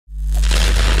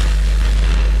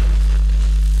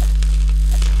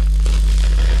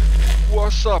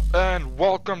What's up and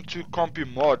welcome to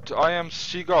CompuMod. I am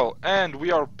C-GuL and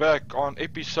we are back on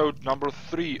episode number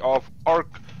 3 of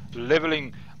ARK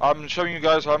leveling. I'm showing you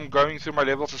guys how I'm going through my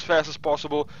levels as fast as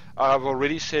possible. I've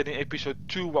already said in episode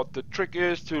 2 what the trick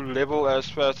is to level as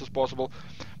fast as possible.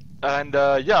 And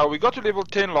yeah, we got to level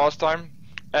 10 last time,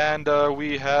 and I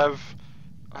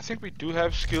think we do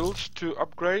have skills to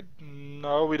upgrade.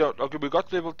 No, we don't. Okay, we got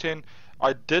to level 10.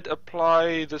 I did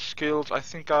apply the skills. I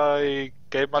think I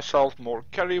gave myself more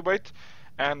carry weight,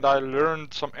 and I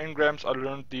learned some engrams. I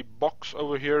learned the box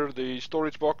over here, the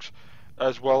storage box,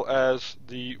 as well as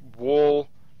the wall,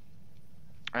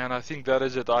 and I think that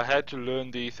is it. I had to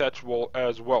learn the thatch wall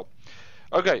as well.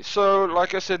 Okay, so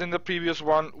like I said in the previous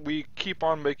one, we keep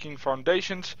on making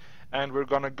foundations, and we're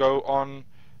gonna go on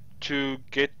to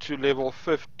get to level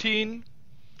 15,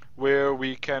 where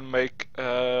we can make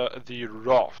the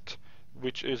raft,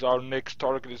 which is our next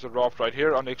target. Is the raft right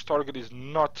here. Our next target is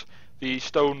not the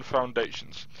stone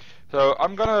foundations. So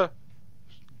I'm gonna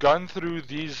gun through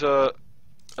these.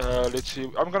 Let's see.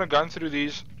 I'm gonna gun through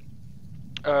these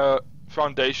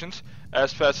foundations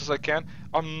as fast as I can.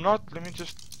 I'm not. Let me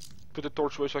just put the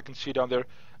torch away so I can see down there.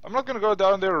 I'm not gonna go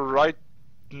down there right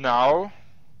now,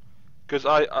 because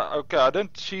okay, I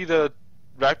don't see the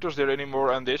raptors there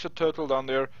anymore, and there's a turtle down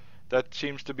there that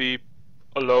seems to be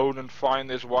alone and fine.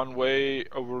 There's one way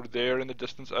over there in the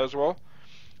distance as well,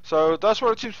 so that's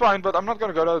where it seems fine, but I'm not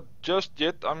gonna go there just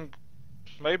yet.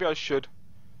 Maybe I should.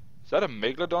 Is that a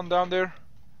megalodon down there?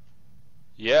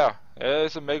 Yeah,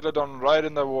 there's a megalodon right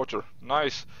in the water.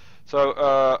 Nice. So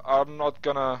I'm not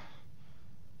gonna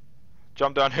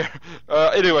jump down here.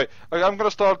 Anyway, I'm gonna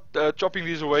start chopping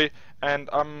these away, and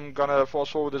I'm gonna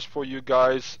fast forward this for you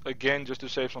guys again just to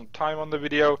save some time on the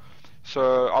video.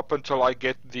 So up until I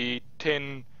get the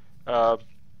 10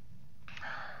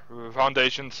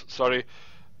 foundations, sorry.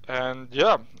 And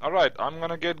yeah, alright, I'm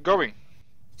gonna get going.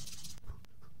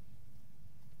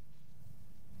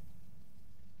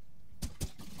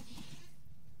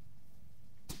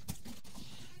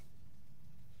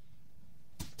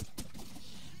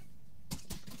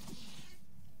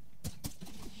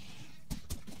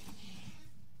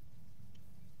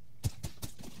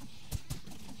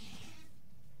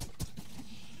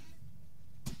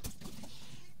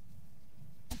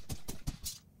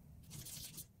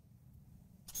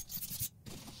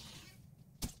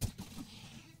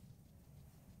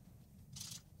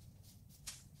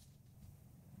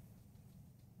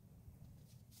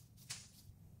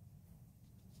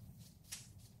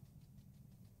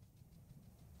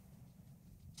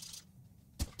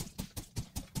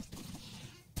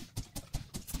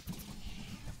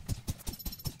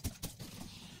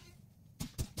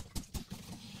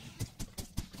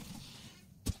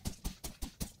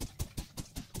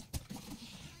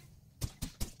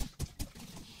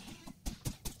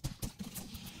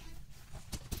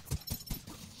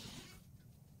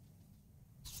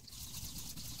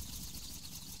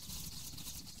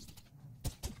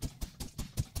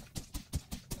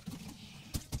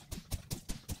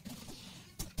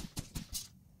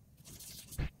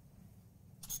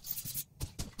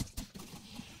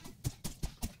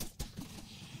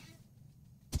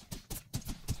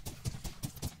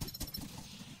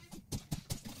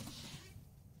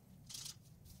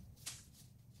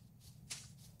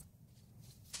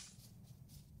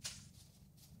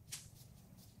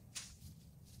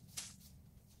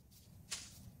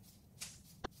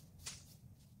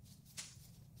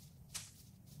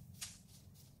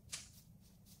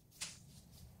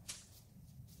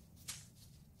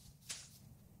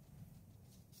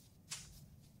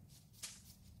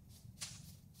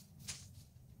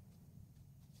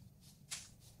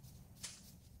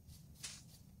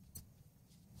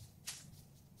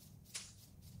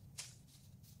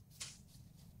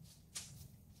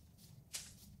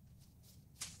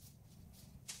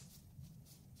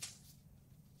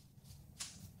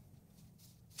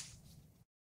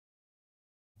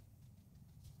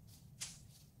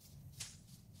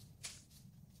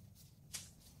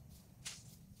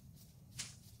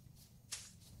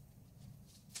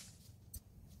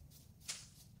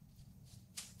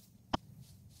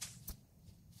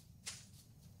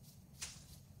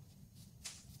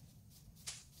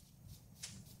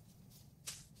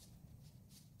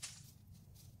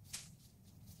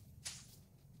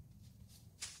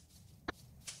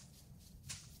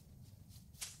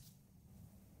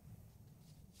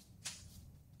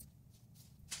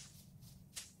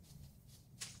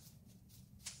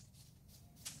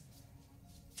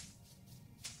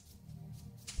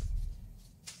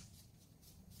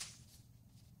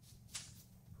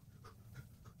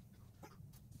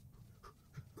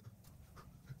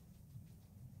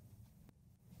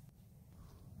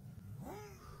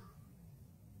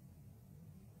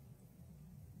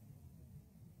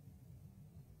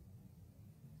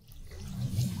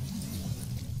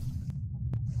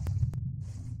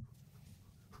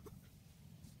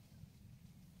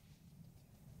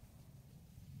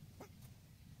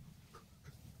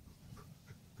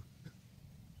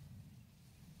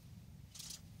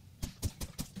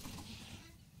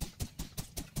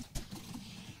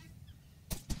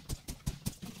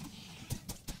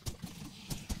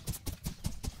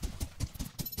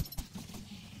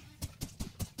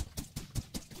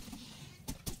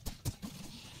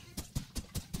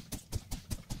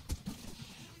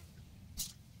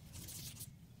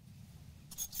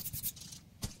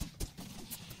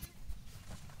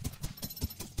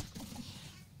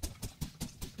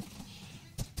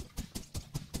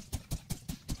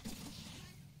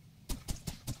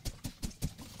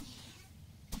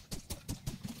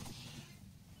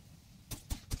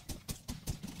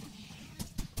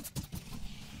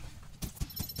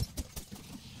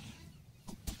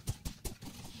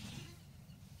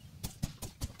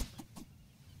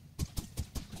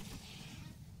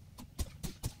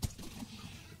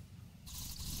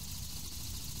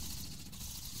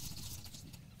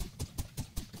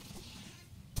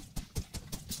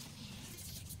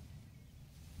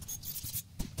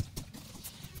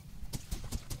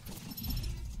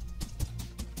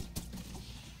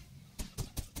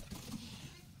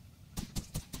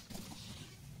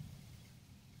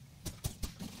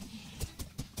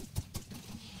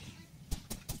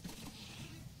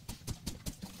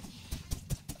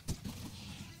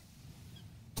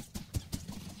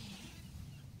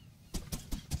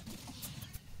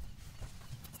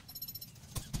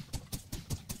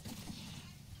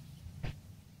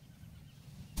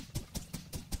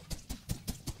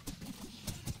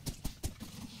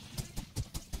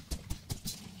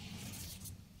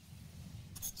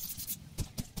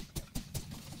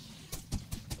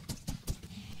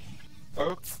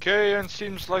 Okay, and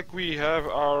seems like we have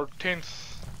our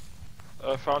 10th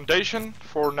foundation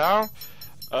for now,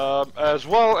 as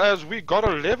well as we got a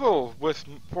level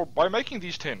by making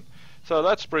these 10. So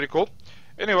that's pretty cool.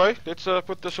 Anyway, let's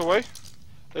put this away.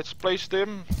 Let's place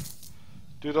them,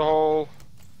 do the whole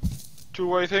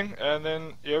two-way thing, and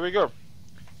then here we go.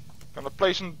 Gonna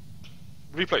place and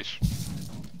replace.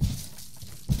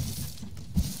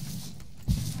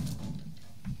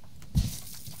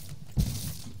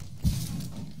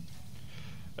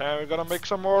 And we're gonna make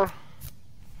some more.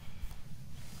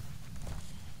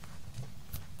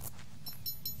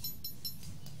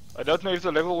 I don't know if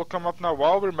the level will come up now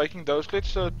while we're making those.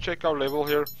 Let's check our level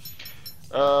here.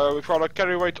 We've got a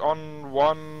carry weight on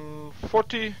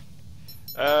 140,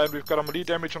 and we've got a melee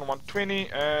damage on 120,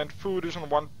 and food is on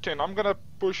 110. I'm gonna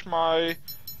push my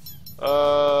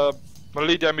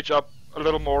melee damage up a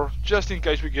little more, just in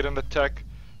case we get an attack,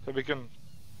 so we can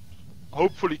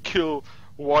hopefully kill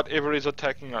whatever is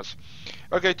attacking us.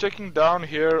 Okay, checking down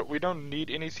here, we don't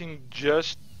need anything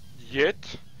just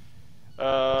yet.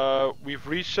 We've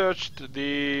researched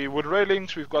the wood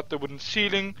railings, we've got the wooden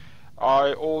ceiling.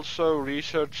 I also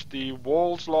researched the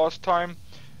walls last time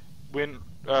when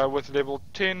with level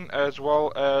 10, as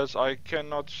well as I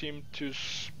cannot seem to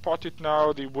spot it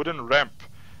now, the wooden ramp.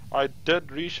 I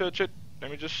did research it.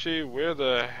 Let me just see, where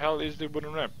the hell is the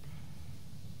wooden ramp?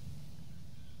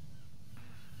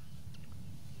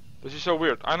 This is so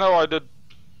weird. I know I did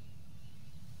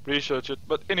research it,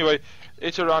 but anyway,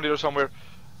 it's around here somewhere.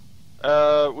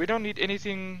 We don't need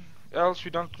anything else. We're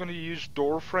not going to use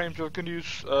door frames. We're going to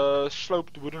use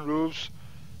sloped wooden roofs,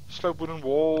 sloped wooden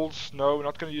walls. No, we're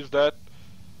not going to use that.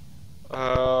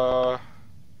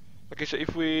 Okay, so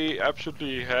if we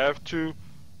absolutely have to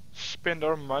spend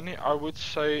our money, I would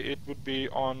say it would be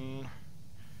on...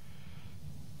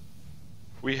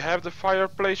 We have the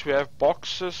fireplace, we have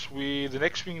boxes, the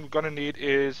next thing we're gonna need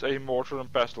is a mortar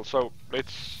and pestle. So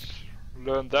let's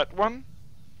learn that one.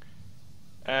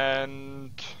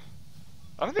 And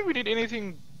I don't think we need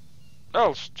anything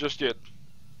else just yet.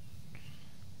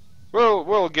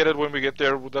 We'll get it when we get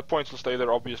there. The points will stay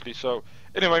there, obviously. So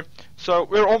anyway, so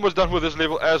we're almost done with this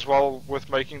level as well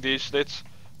with making these. Let's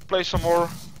play some more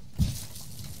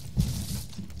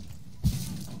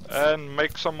and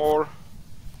make some more.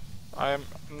 I'm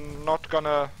not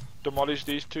gonna demolish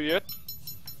these two yet.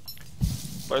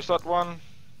 Place that one.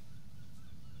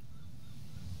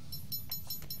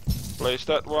 Place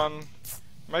that one.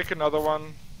 Make another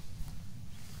one.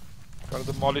 Gotta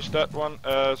demolish that one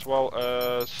as well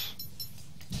as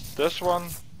this one.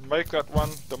 Make that one.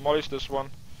 Demolish this one.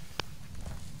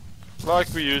 Like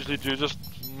we usually do. Just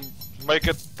make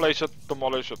it, place it,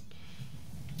 demolish it.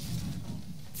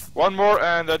 One more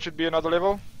and that should be another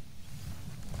level.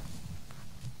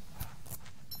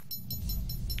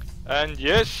 And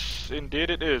yes,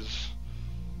 indeed it is.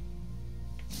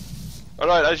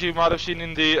 Alright, as you might have seen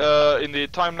in the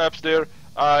time lapse there,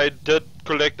 I did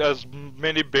collect as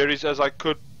many berries as I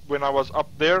could when I was up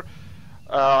there.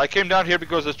 I came down here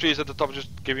because the trees at the top are just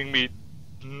giving me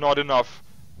not enough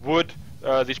wood.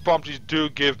 These palm trees do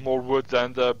give more wood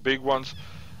than the big ones.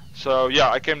 So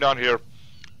yeah, I came down here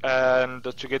and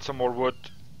to get some more wood.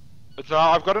 But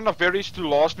now I've got enough berries to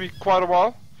last me quite a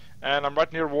while. And I'm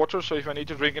right near water, so if I need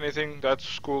to drink anything,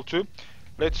 that's cool too.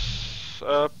 Let's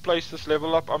place this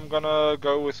level up. I'm gonna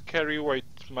go with carry weight,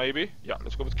 maybe. Yeah,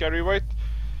 let's go with carry weight.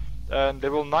 And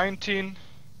level 19.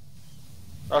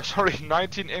 Sorry,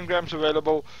 19 engrams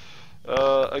available.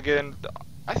 Again,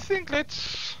 I think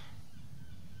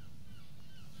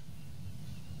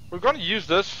we're gonna use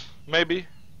this, maybe.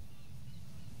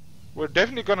 We're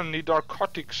definitely gonna need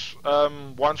narcotics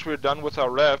once we're done with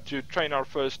our lab to train our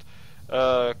first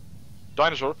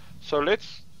dinosaur. So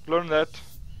let's learn that,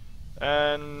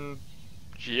 and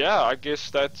yeah, I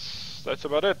guess that's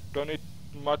about it. Don't need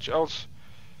much else.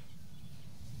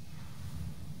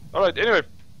 Alright, anyway,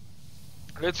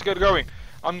 let's get going.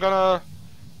 I'm gonna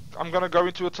go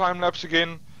into a time lapse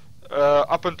again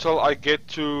up until I get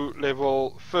to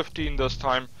level 15 this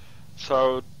time.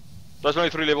 So there's only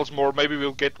 3 levels more. Maybe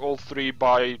we'll get all 3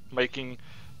 by making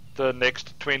the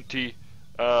next 20.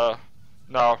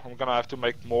 No, I'm gonna have to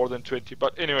make more than 20,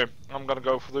 but anyway, I'm gonna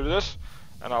go through this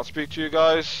and I'll speak to you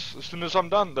guys as soon as I'm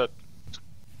done that.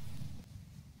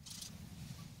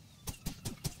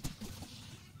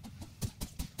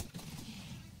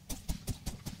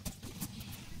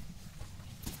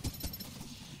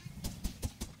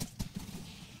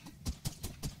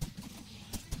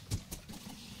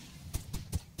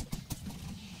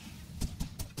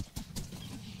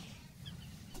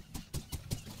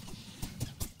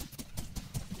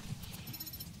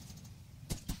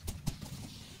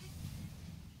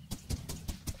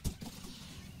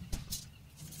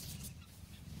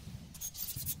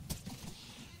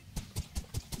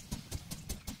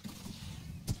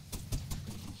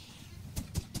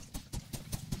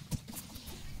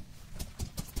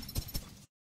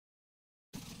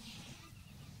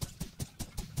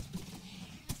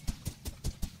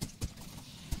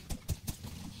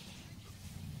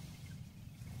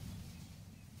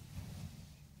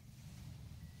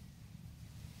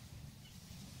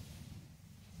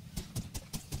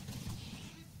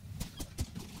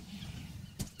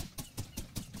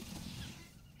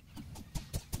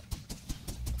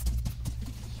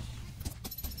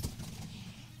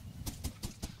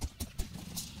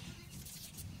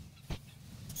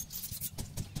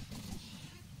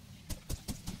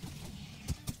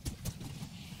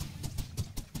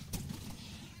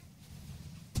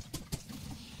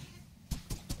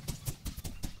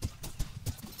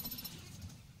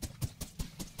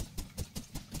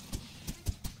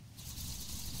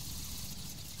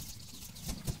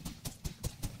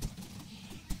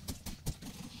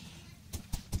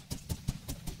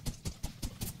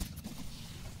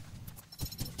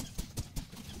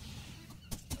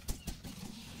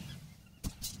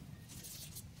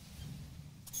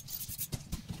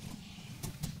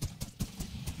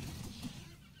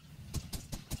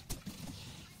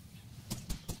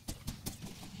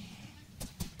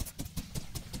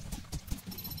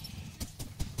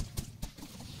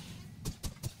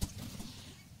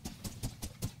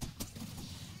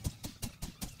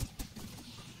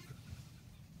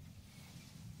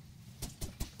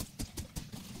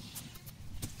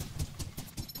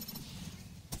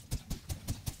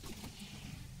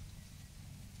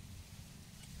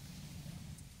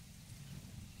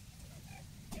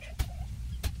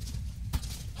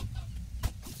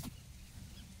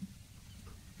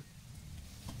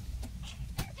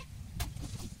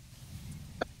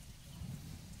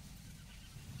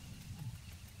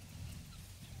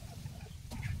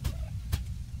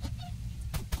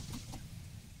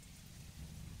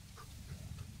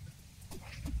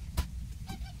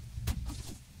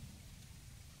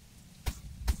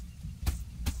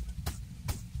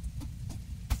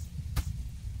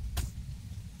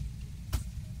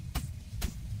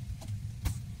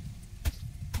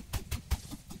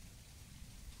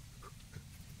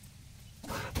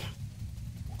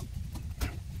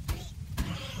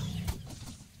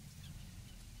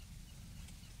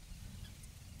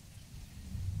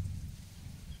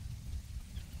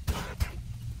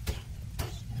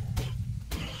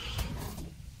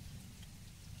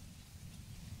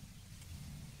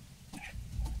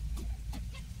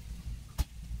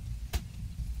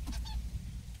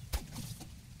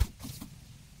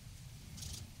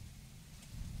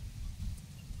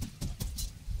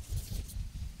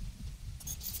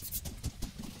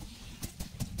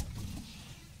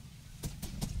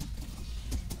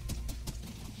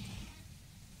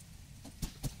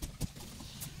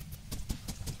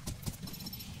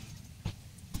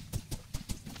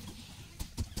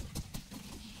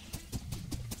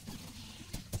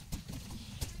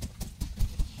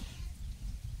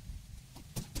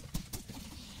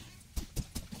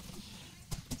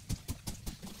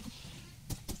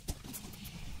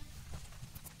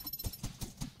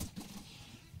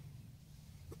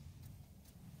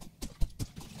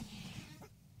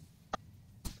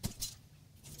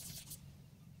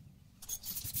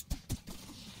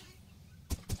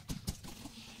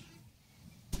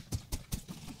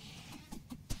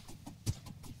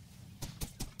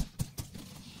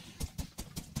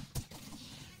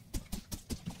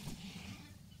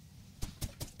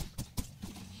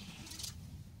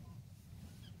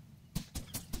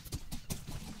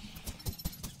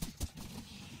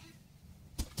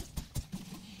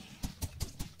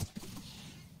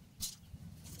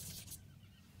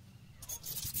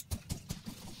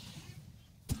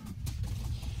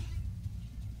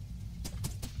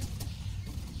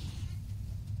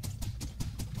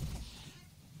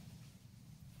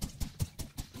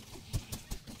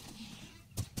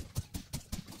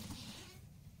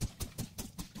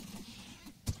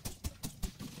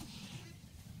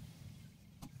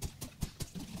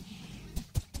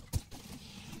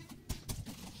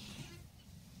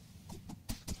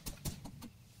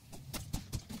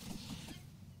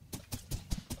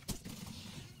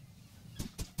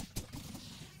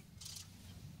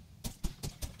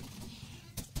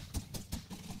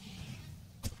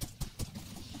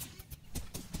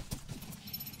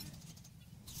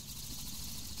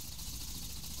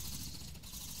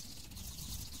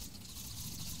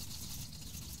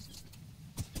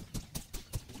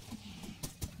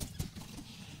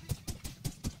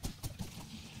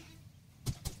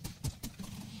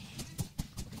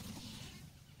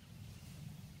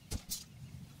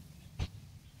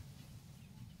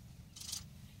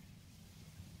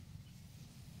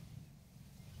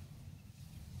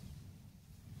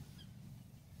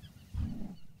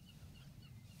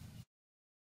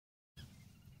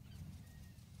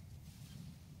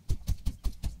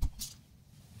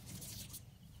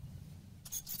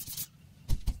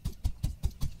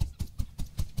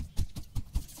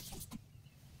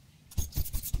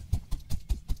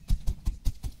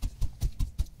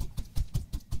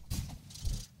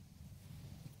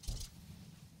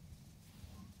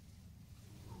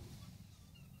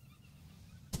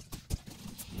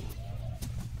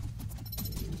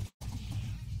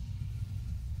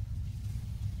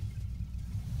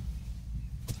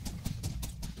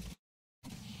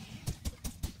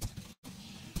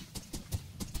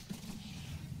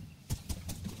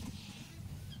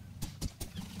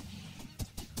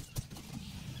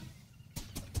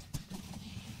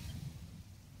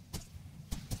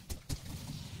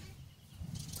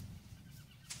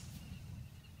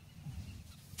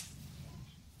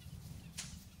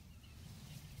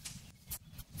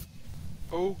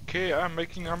 Okay, I'm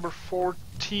making number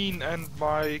 14 and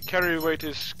my carry weight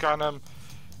is kinda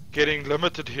getting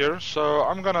limited here, so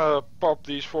I'm gonna pop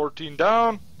these 14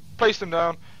 down, place them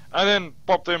down, and then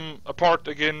pop them apart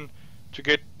again to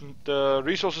get the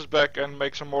resources back and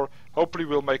make some more. Hopefully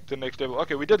we'll make the next level.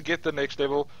 Okay, we did get the next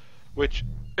level, which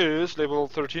is level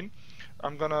 13.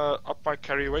 I'm gonna up my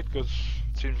carry weight because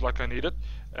it seems like I need it,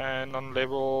 and on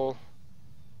level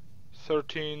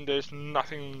 13 there's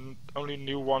nothing, only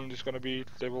new one is gonna be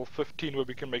level 15 where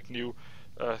we can make new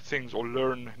things or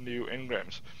learn new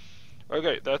engrams.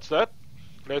 Okay, that's that.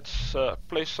 Let's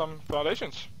place some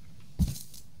foundations.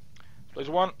 Place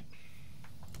 1,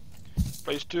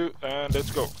 place 2, and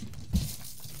let's go.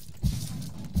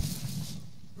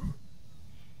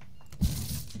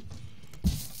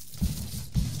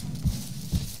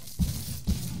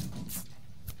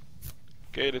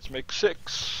 Okay, let's make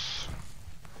 6.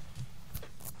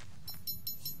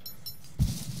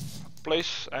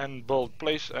 Place and build,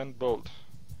 place and build.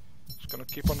 It's gonna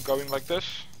keep on going like this.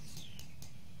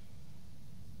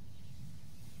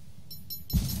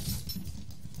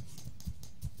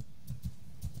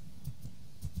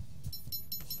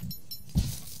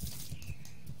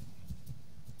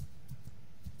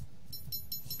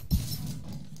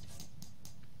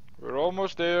 We're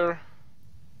almost there.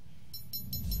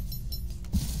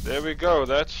 There we go,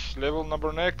 that's level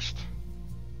number next.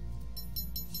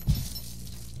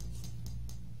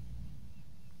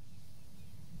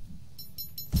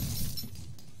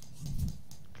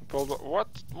 What?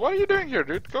 What are you doing here,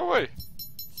 dude? Go away.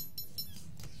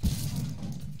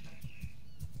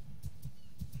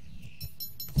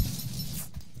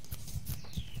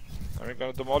 Are we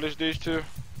gonna demolish these two?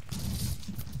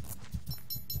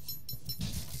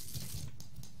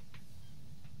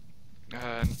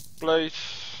 And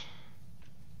place.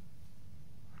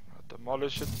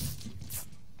 Demolish it.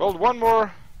 Build one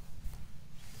more.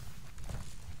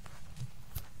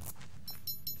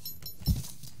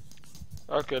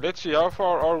 Okay, let's see how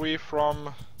far are we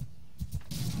from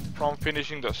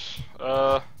finishing this.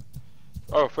 Oh,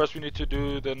 first we need to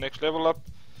do the next level up.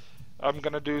 I'm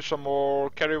gonna do some more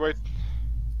carry weight.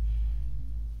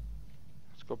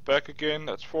 Let's go back again.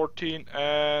 That's 14,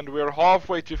 and we're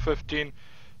halfway to 15.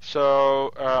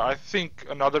 So I think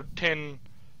another 10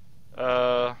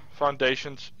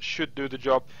 foundations should do the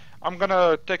job. I'm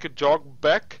gonna take a jog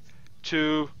back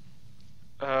to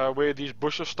where these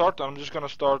bushes start. I'm just gonna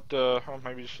start,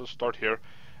 maybe just start here,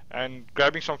 and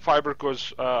grabbing some fiber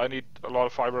because I need a lot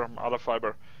of fiber. I'm out of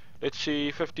fiber. Let's see,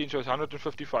 15, so it's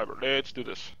 150 fiber. Let's do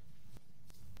this.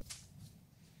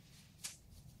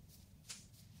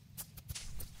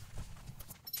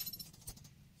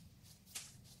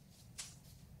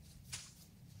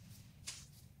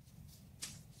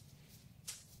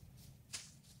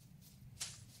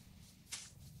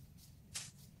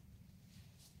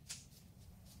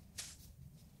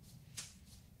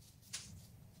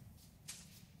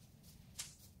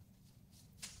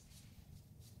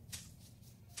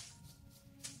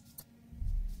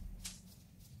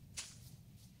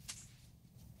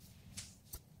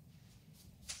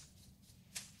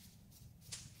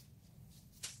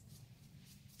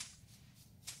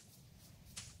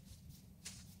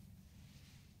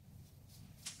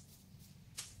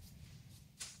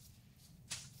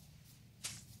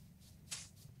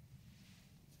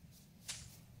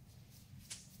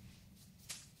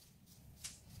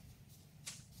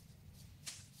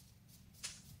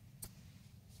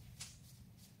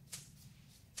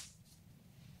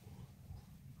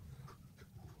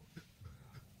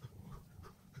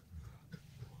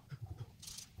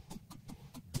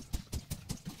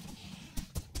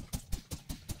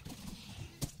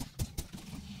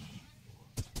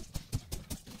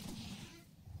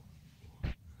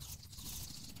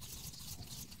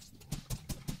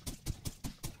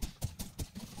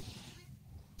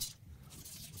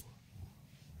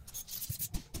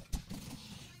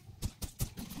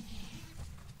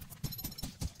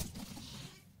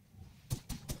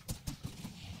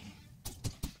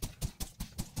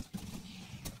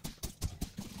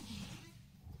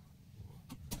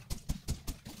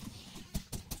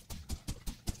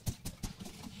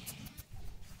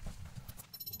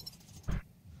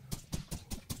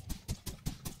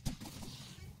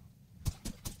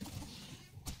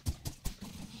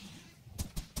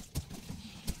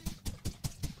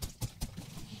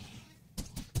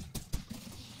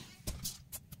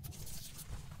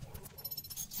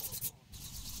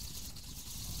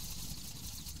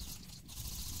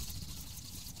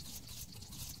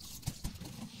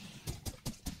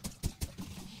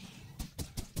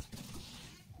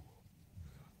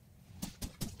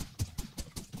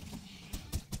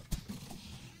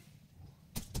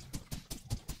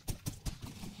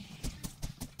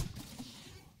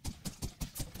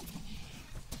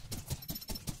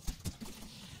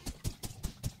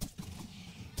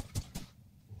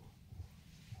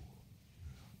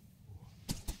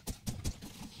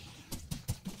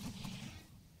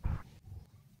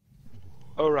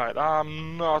 Alright,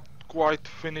 I'm not quite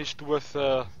finished with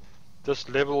this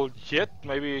level yet.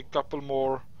 Maybe a couple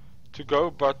more to go,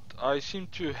 but I seem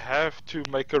to have to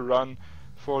make a run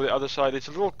for the other side. It's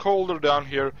a little colder down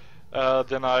here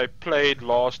than I played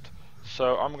last,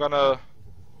 so I'm gonna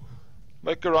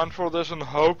make a run for this and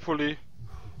hopefully...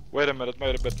 Wait a minute,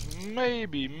 maybe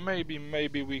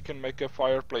we can make a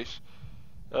fireplace.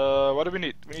 What do we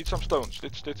need? We need some stones.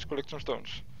 Let's collect some stones.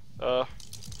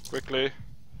 Quickly.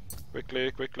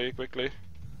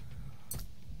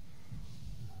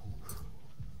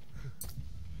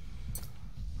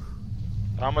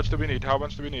 How much do we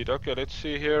need? Okay, let's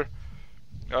see here.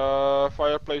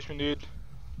 Fireplace, we need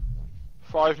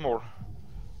 5 more.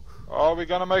 Are we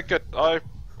gonna make it? I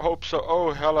hope so.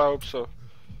 Oh hell, I hope so.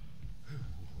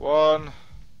 1.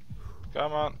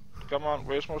 Come on,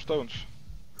 where's more stones?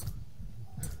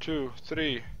 2,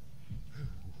 3,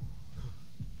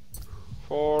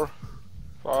 4,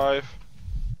 5.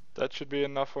 That should be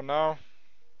enough for now.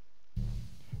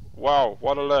 Wow,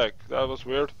 what a lag. That was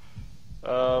weird.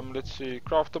 Let's see,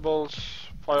 craftables,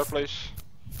 fireplace.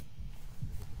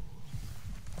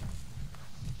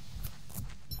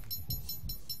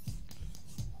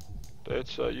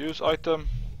 Let's use item,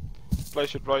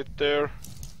 place it right there.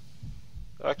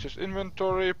 Access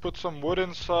inventory, put some wood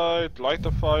inside, light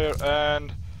a fire,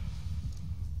 and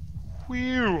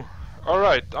whew.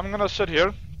 Alright, I'm gonna sit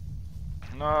here.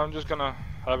 Now I'm just gonna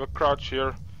have a crouch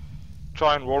here,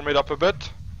 try and warm it up a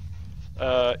bit,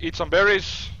 eat some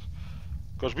berries,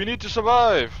 because we need to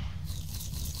survive.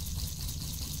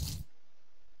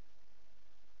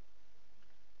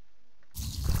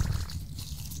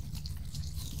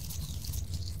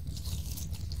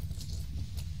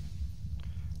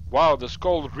 Wow, this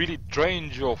cold really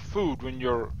drains your food when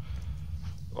you're...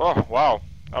 Oh, wow.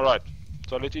 Alright,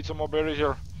 so let's eat some more berries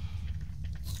here.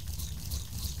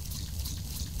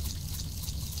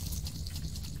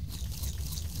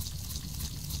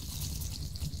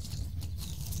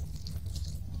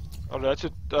 Oh, that's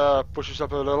it. Pushes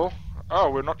up a little. Oh,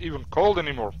 we're not even cold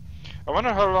anymore. I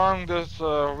wonder how long this...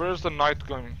 where's the night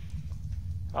going?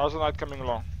 How's the night coming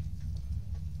along?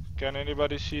 Can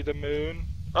anybody see the moon?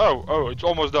 Oh, it's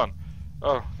almost done.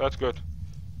 Oh, that's good.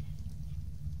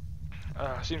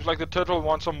 Seems like the turtle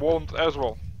wants some warmth as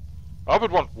well. I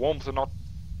would want warmth and not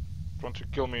want to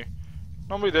kill me.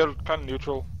 Normally they're kind of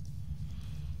neutral.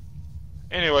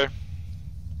 Anyway,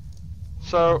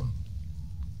 so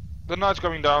the night's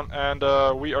going down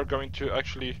and we are going to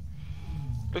actually...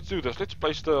 Let's do this. Let's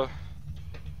place the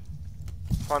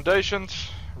foundations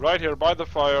right here by the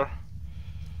fire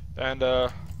and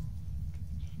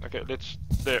okay, let's...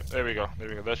 There we go.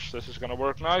 This is gonna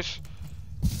work nice.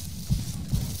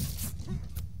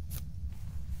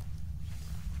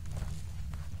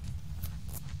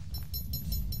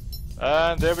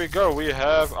 And there we go. We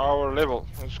have our level.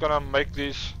 I'm just gonna make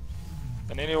these.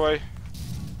 And anyway,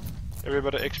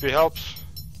 everybody XP helps.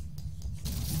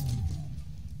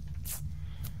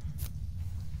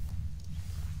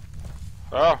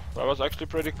 Oh, that was actually a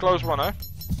pretty close one, eh?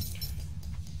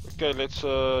 Okay, let's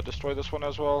destroy this one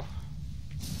as well.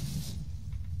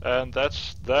 And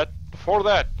that's that for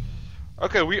that.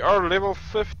 Okay, we are level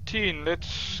 15.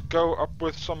 Let's go up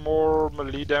with some more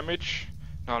melee damage.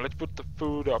 Now let's put the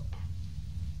food up.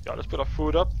 Yeah, let's put our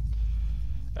food up.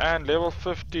 And level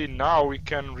 15. Now we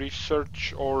can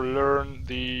research or learn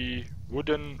the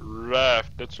wooden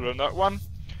raft. Let's learn that one.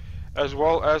 As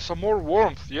well as some more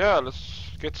warmth. Yeah,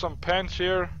 let's get some pants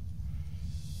here.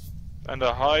 And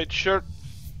a hide shirt.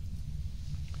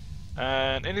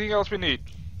 And anything else we need?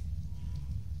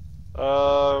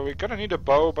 We're gonna need a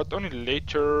bow, but only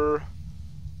later.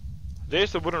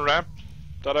 There's the wooden ramp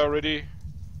that I already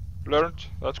learned.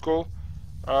 That's cool.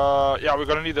 Yeah, we're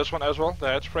gonna need this one as well, the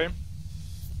hatch frame.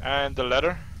 And the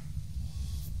ladder.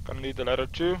 Gonna need the ladder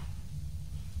too.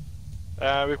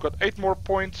 We've got 8 more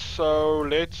points, so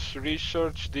let's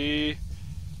research the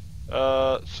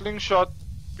slingshot,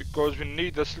 because we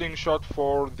need the slingshot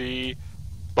for the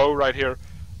bow right here.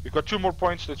 We've got 2 more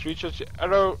points. Let's research the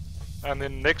arrow, and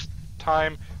then next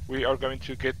time we are going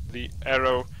to get the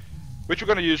arrow, which we're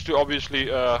going to use to obviously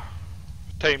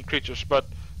tame creatures, but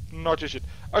not just yet.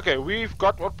 Okay, we've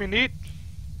got what we need.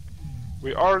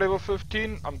 We are level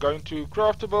 15. I'm going to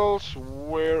craftables.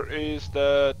 Where is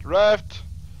that raft?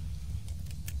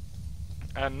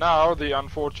 And now the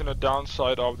unfortunate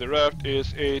downside of the raft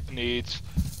is it needs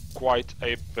quite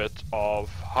a bit of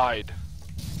hide.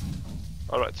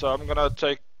 Alright, so I'm gonna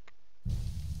take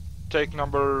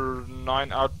number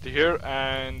 9 out here,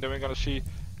 and then we're gonna see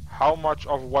how much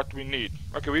of what we need.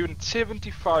 Okay, we need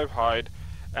 75 hide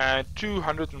and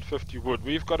 250 wood.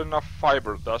 We've got enough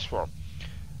fiber thus far.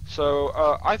 So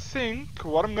I think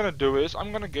what I'm gonna do is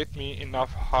I'm gonna get me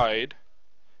enough hide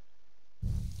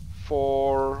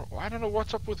for, I don't know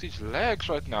what's up with these legs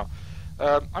right now.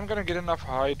 I'm gonna get enough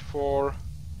hide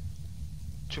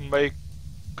to make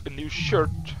a new shirt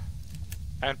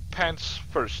and pants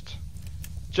first,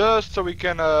 just so we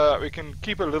can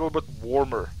keep a little bit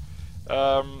warmer.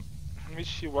 Let me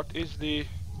see, what is the,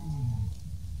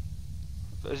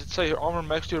 does it say here, armor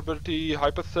max durability,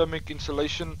 hypothermic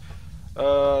insulation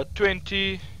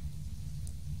 20,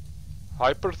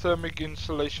 hyperthermic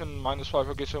insulation -5.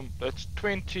 Okay, so that's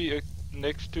 20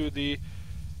 next to the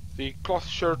cloth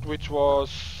shirt, which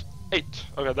was 8.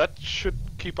 Okay, that should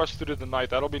keep us through the night.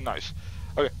 That'll be nice.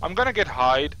 Okay, I'm gonna get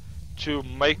hide to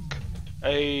make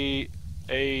a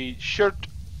shirt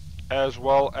as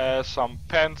well as some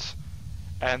pants,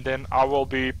 and then I will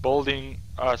be building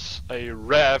us a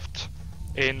raft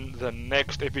in the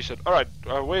next episode. Alright,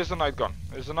 where's the night gone?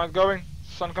 Is the night going?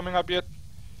 Sun coming up yet?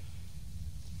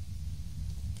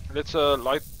 Let's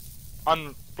unlight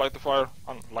the fire.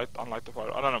 Unlight the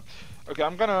fire. I don't know. Okay,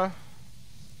 I'm gonna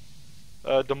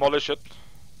demolish it.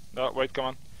 No, wait, come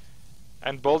on.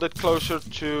 And build it closer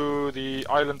to the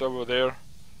island over there.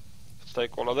 Let's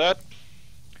take all of that.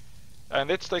 And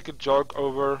let's take a jog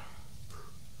over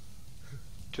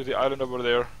to the island over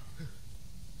there.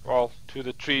 Well, to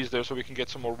the trees there, so we can get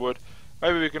some more wood.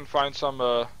 Maybe we can find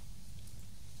some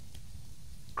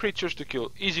creatures to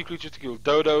kill. Easy creatures to kill.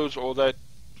 Dodos, or that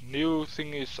new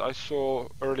thing is I saw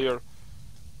earlier.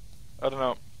 I don't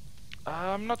know.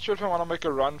 I'm not sure if I want to make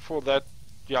a run for that.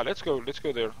 Yeah, let's go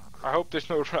there. I hope there's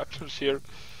no raptors here.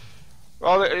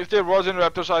 Well, if there wasn't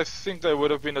raptors, I think they would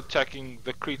have been attacking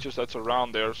the creatures that's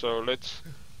around there. So let's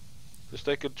just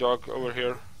take a jog over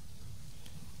here.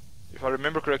 If I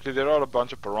remember correctly, there are a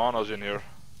bunch of piranhas in here.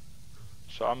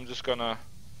 So I'm just gonna,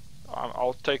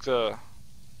 I'll take the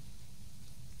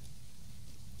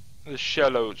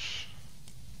shallows.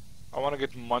 I want to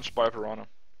get munched by a piranha.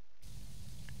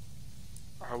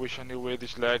 I wish I knew where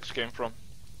these lags came from.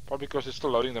 Probably because it's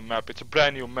still loading the map. It's a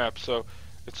brand new map, so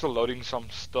it's still loading some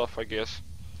stuff, I guess.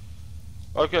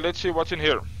 Okay, let's see what's in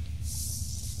here.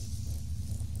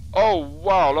 Oh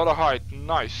wow, a lot of hide.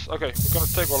 Nice. Okay, we're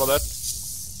gonna take all of that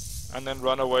and then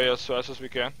run away as fast as we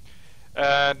can.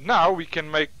 And now we can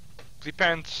make the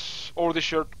pants or the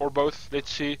shirt or both.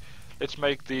 Let's see. Let's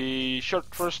make the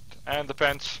shirt first and the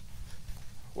pants.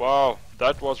 Wow,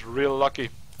 that was real lucky.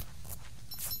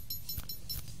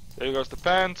 There goes the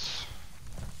pants.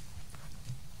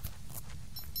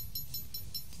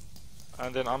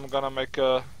 And then I'm gonna make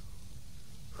a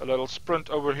little sprint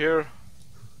over here.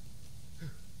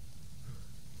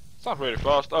 It's not very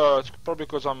fast. Oh, it's probably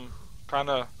because I'm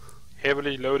kinda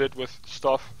heavily loaded with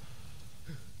stuff.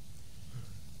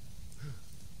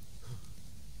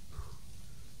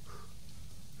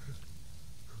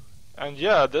 And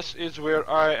yeah, this is where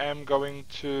I am going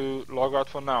to log out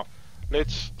for now.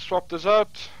 Let's swap this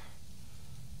out.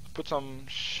 Put some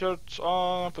shirts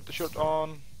on, put the shirt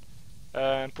on,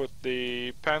 and put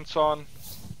the pants on.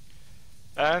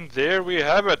 And there we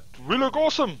have it. We look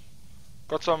awesome.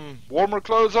 Got some warmer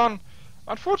clothes on.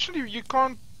 Unfortunately, you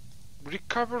can't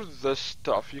recover this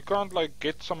stuff. You can't like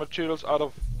get some materials out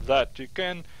of that. You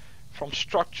can from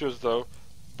structures though,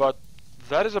 but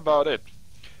that is about it.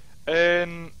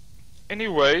 And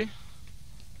anyway,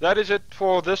 that is it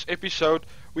for this episode.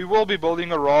 We will be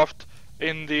building a raft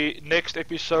in the next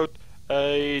episode,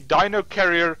 a dino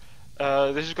carrier.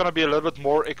 This is going to be a little bit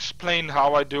more explain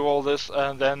how I do all this,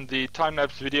 and then the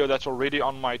time-lapse video that's already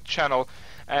on my channel.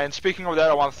 And speaking of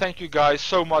that, I want to thank you guys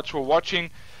so much for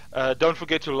watching. Don't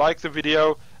forget to like the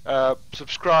video,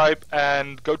 subscribe,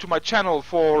 and go to my channel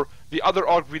for the other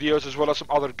ARK videos as well as some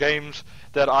other games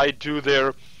that I do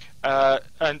there.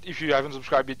 And if you haven't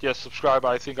subscribed yet, yes, subscribe.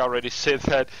 I think I already said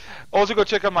that. Also go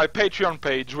check out my Patreon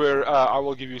page where I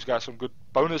will give you guys some good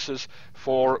bonuses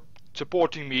for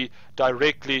supporting me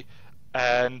directly.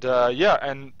 And yeah,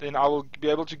 and then I will be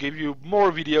able to give you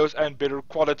more videos and better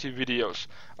quality videos.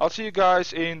 I'll see you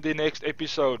guys in the next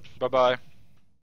episode. Bye bye.